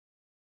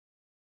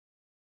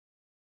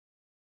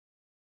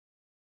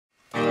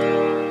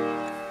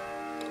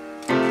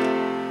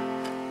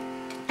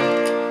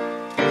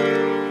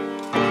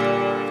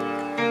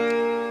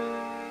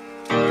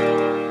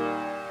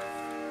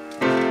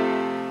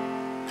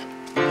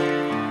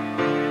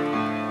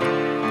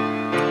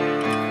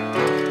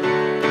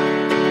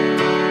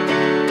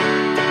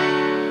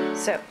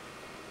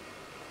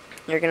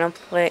you're gonna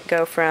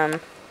go from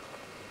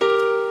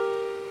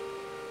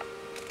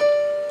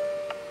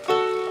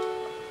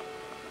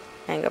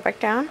and go back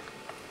down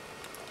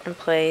and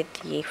play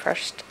the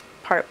first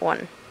part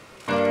 1.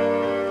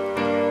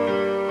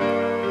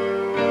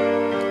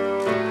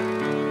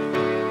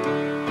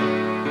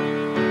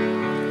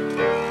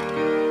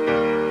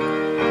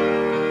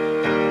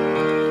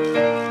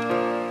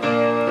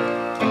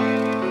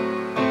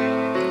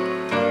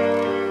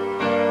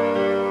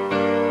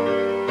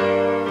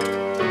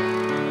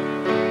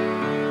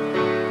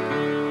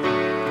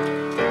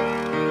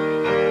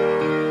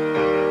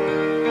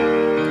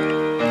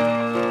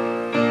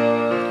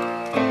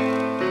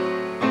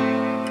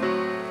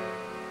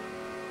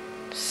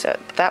 So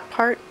that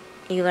part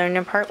you learned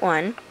in part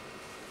 1.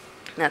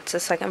 That's the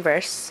second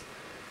verse.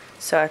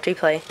 So after you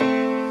play,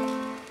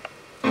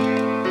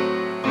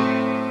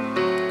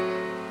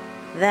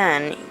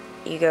 then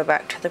you go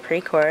back to the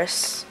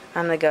pre-chorus.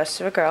 I'm the ghost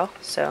of a girl.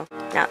 So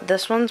now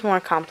this one's more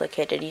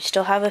complicated. You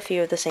still have a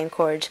few of the same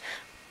chords,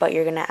 but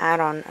you're gonna add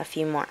on a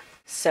few more.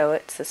 So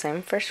it's the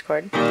same first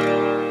chord, and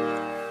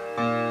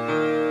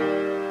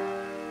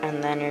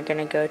then you're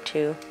gonna go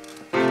to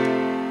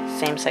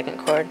same second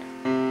chord,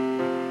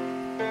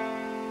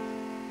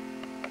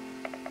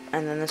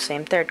 and then the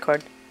same third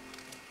chord.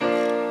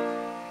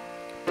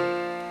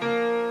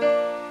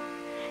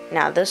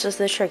 Now this is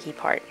the tricky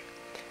part.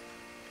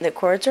 The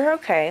chords are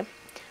okay,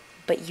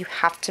 but you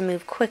have to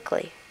move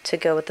quickly to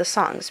go with the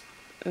songs,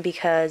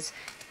 because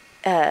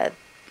in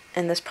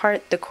this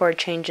part the chord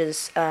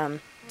changes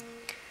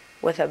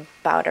with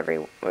about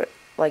every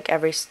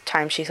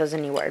time she says a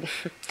new word.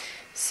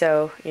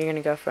 So you're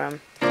gonna go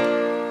from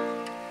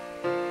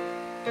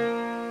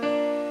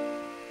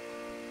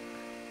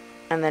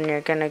and then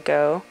you're gonna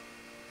go,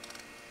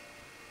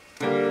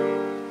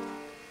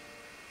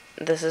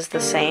 this is the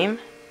same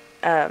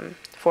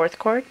fourth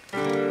chord,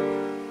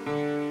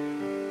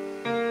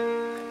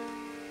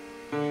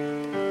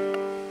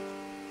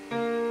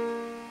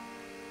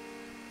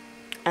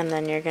 and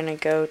then you're gonna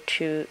go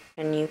to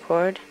a new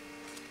chord,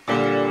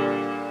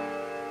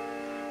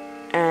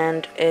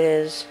 and it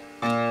is,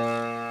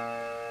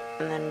 and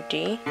then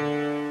D,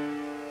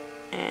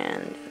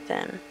 and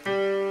then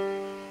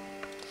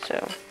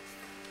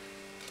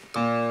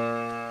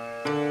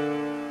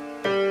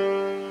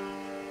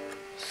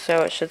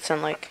so it should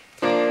sound like,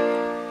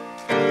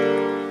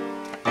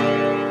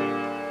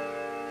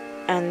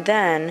 and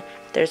then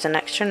there's an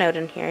extra note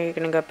in here. You're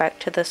gonna go back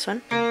to this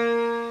one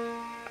and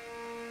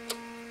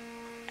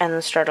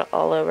then start it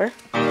all over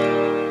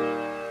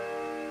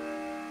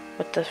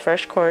with the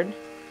first chord,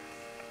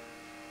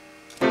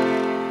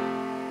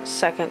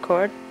 second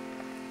chord,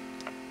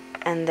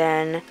 and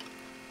then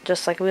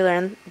just like we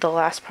learned the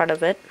last part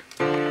of it,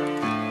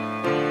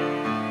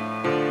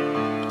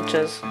 which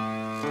is,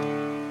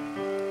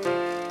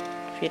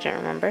 if you didn't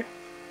remember,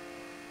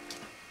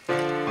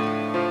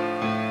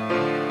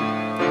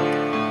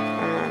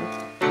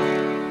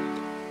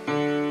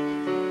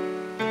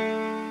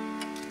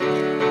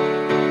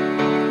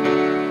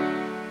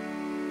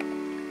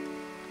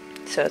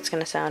 so it's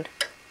gonna sound.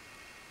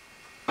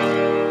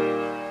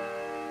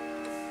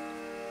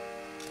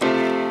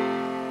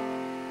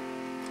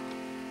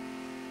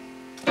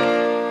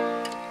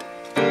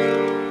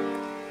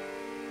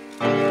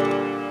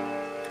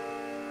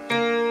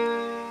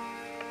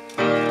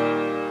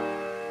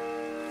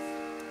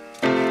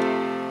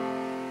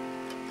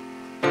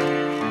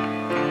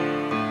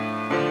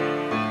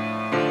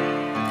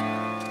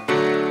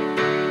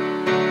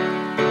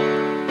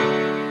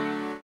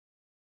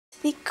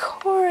 The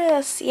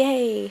chorus,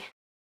 yay!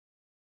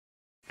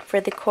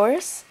 For the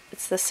chorus,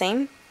 it's the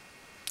same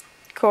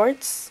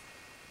chords,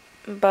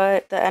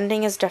 but the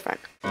ending is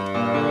different.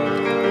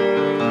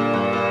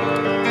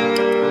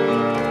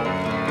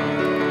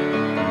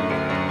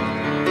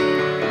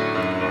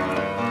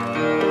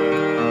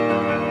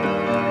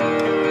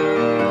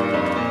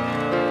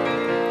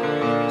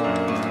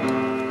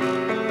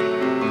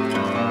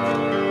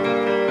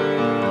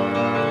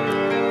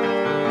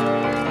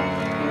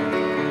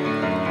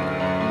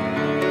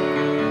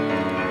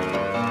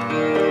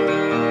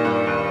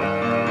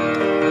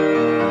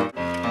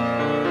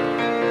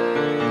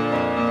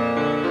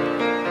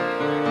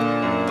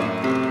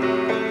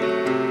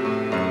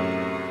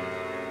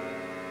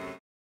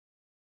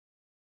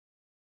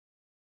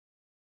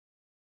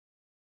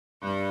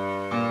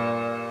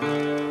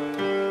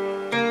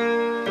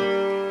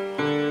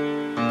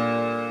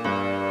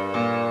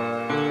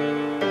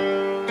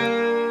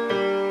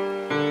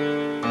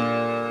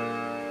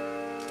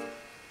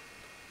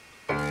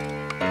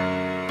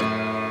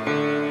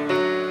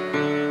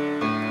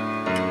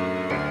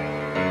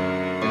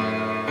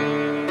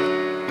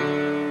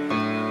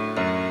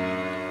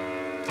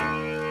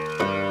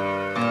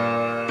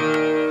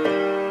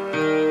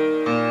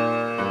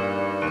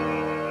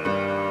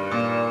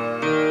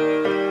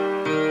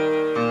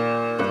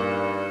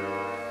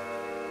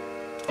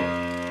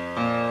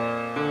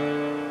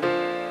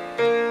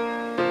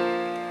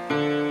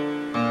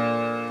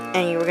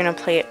 And you were going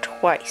to play it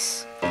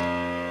twice.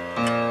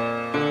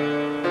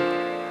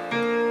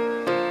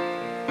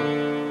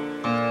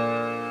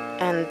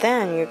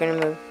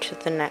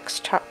 the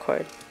next top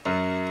chord.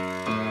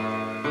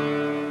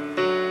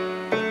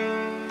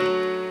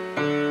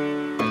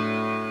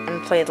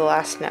 And play the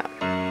last note.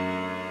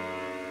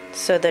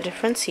 So the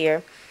difference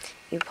here,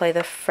 you play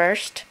the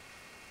first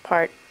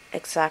part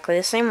exactly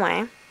the same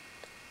way,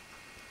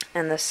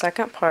 and the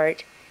second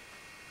part,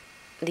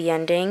 the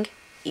ending,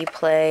 you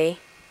play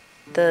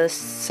the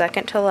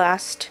second to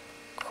last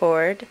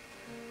chord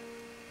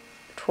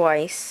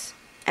twice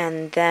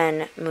and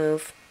then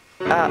move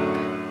up,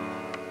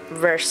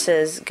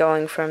 versus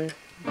going from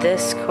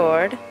this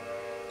chord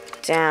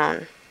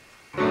down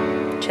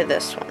to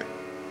this one.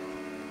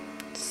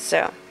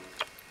 So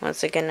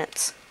once again,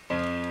 it's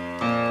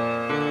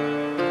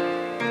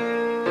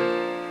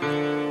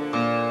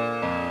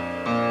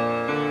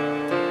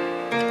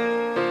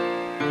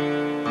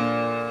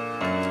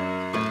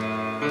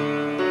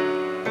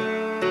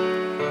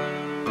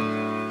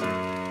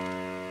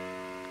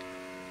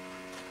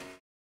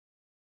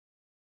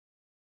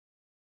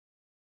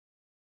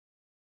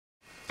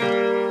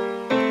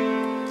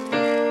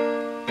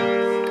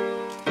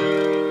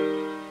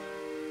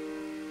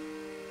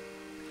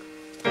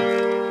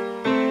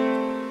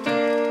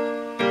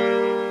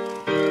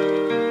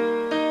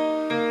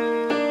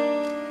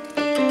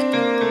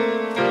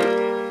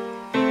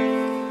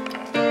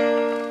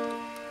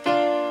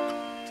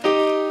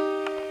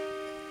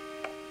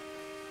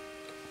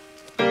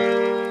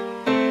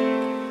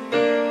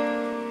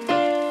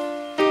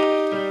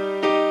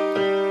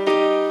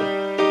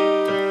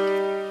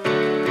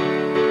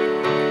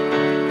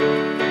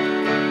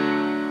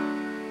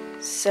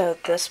so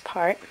this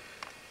part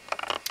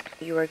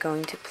you are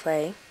going to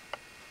play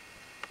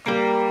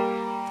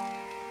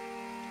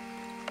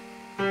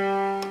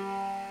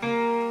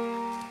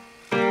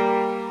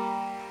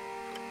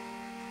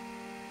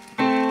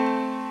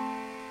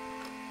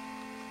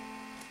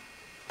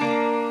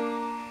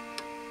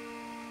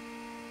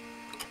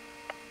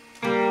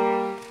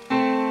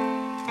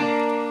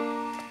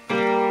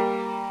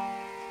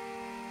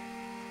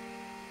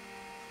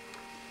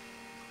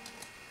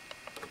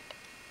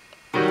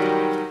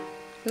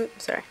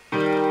sorry.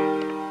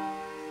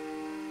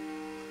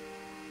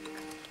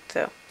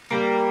 So,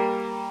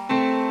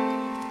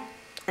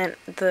 and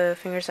the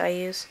fingers I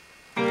use,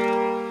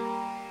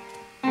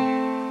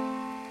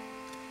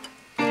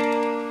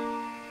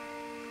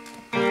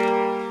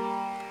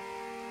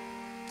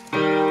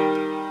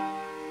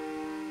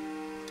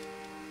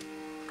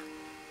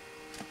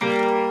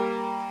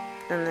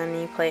 and then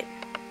you play it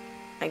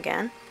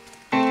again.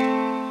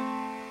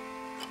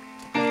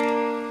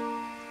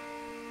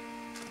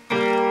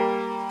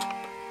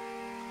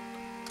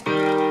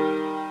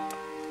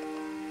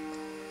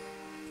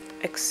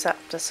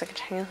 Except the second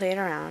time you play it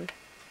around,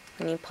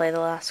 when you play the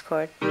last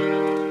chord.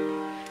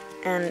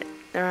 And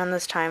around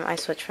this time I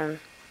switch from,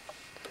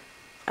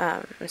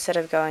 instead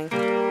of going,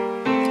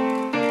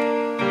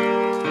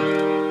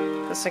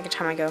 the second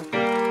time I go,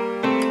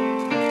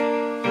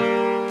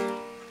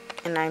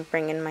 and I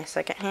bring in my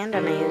second hand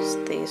and I use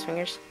these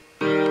fingers.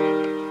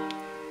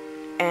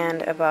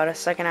 And about a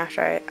second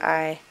after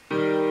I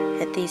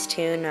hit these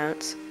two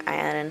notes, I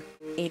add in,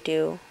 you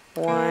do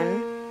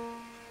 1,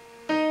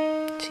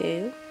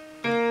 2,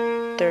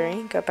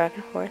 3, go back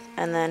and forth,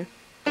 and then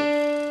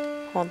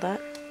hold that,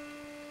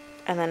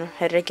 and then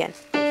hit it again.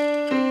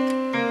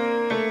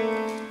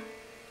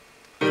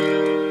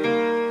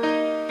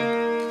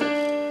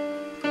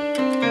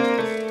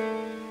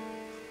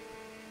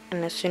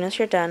 And as soon as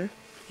you're done,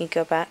 you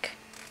go back,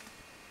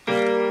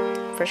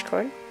 first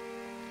chord.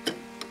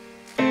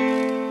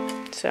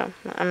 So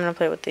I'm going to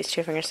play with these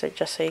two fingers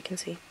just so you can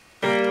see.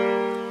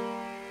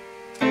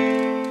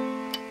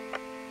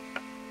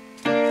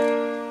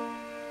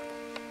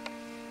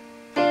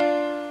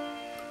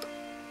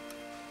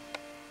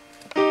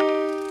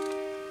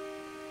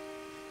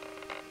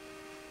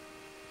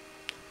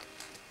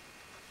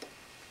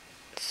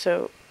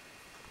 So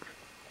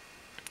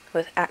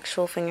with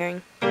actual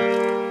fingering, you're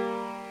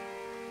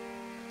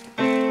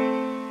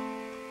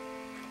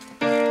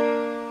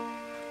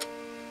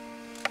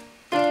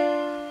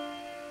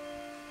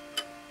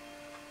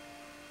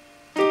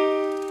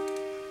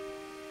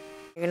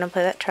going to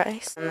play that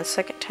twice, and the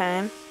second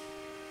time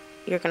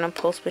you're going to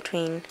pulse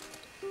between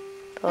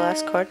the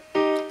last chord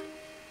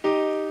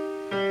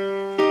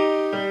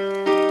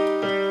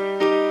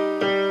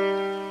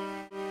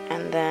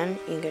and then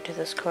you go to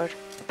this chord.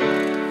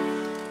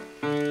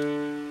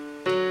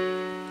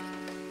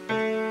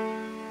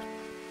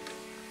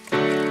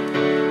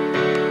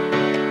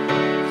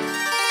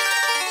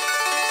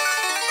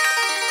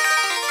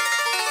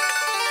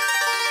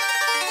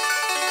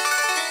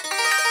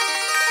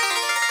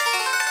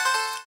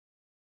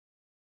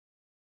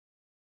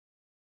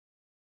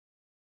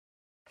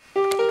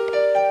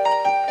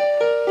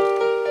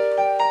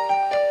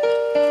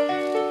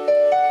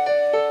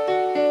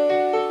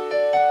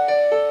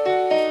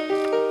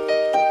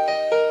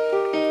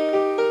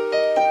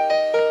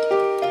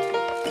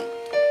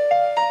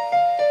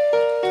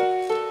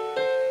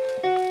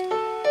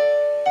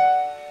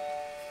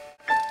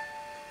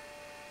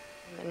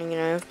 Then you're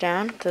going to move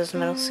down to this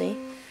middle C,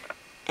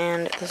 and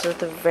This is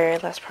the very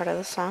last part of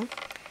the song.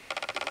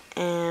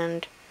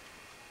 And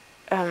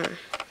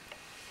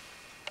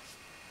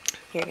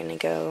you're gonna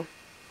go,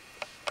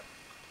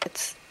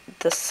 it's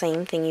the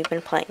same thing you've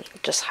been playing,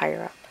 just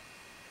higher up.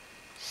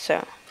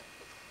 So.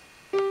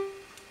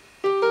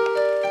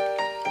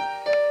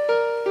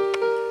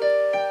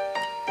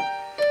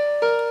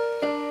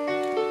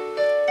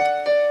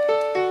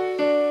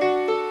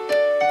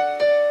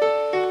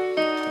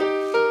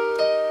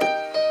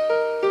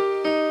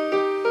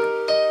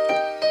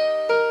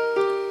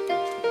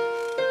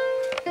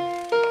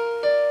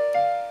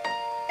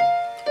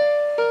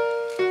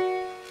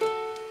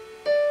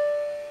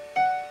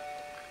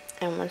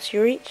 And once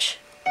you reach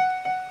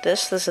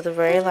this is the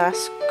very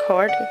last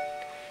chord.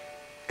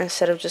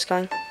 Instead of just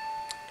going,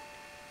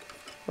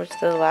 what's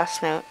the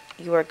last note,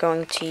 you are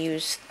going to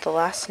use the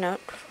last note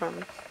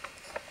from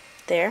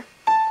there,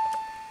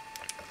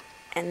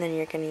 and then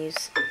you're going to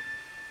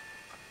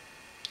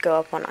go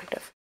up one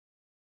octave.